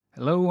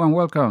Hello and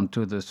welcome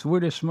to the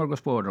Swedish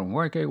Smorgasbord on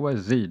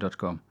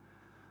ykyz.com.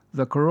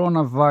 The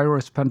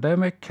coronavirus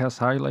pandemic has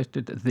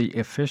highlighted the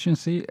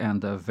efficiency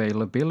and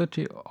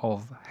availability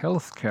of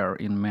healthcare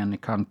in many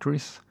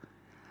countries.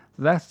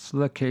 That's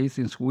the case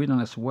in Sweden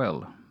as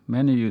well.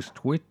 Many use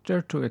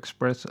Twitter to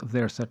express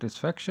their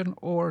satisfaction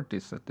or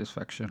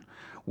dissatisfaction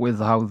with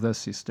how the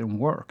system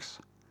works.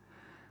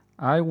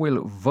 I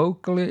will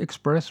vocally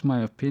express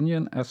my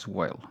opinion as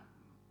well.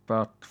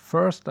 But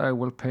first I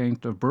will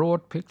paint a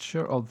broad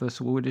picture of the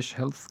Swedish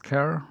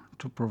healthcare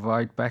to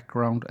provide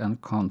background and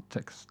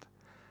context.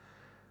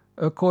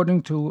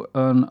 According to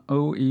an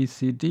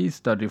OECD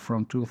study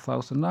from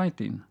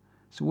 2019,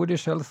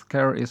 Swedish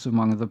healthcare is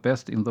among the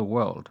best in the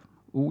world.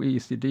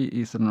 OECD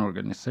is an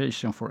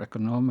organization for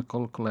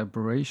economical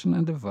collaboration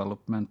and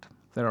development.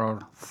 There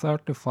are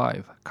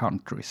 35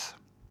 countries.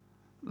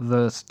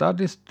 The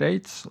study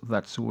states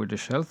that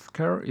Swedish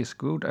healthcare is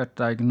good at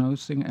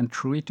diagnosing and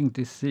treating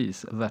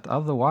disease that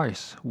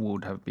otherwise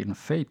would have been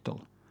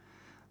fatal.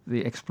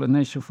 The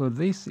explanation for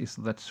this is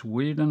that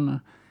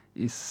Sweden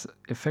is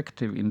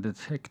effective in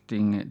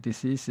detecting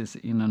diseases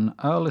in an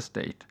early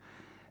state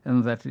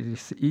and that it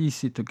is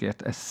easy to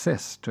get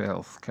access to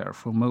healthcare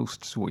for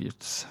most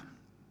Swedes.